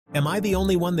Am I the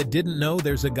only one that didn't know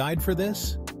there's a guide for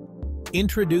this?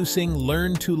 Introducing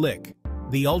Learn2Lick,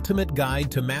 the ultimate guide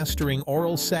to mastering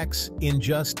oral sex in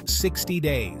just 60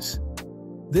 days.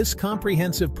 This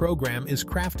comprehensive program is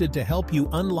crafted to help you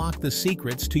unlock the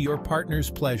secrets to your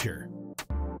partner's pleasure.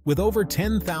 With over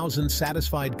 10,000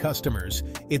 satisfied customers,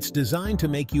 it's designed to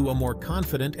make you a more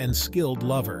confident and skilled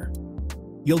lover.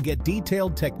 You'll get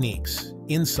detailed techniques,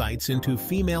 insights into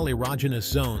female erogenous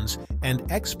zones,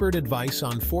 and expert advice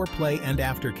on foreplay and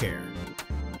aftercare.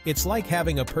 It's like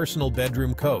having a personal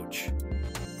bedroom coach.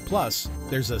 Plus,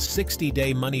 there's a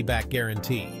 60-day money-back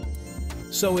guarantee.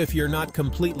 So if you're not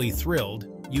completely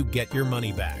thrilled, you get your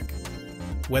money back.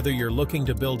 Whether you're looking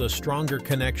to build a stronger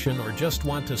connection or just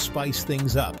want to spice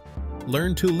things up,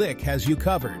 Learn2Lick has you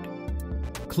covered.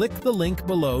 Click the link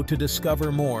below to discover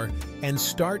more and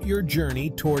start your journey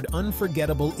toward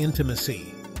unforgettable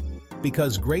intimacy.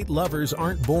 Because great lovers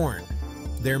aren't born,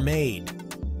 they're made.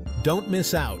 Don't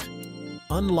miss out.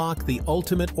 Unlock the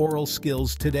ultimate oral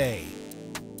skills today.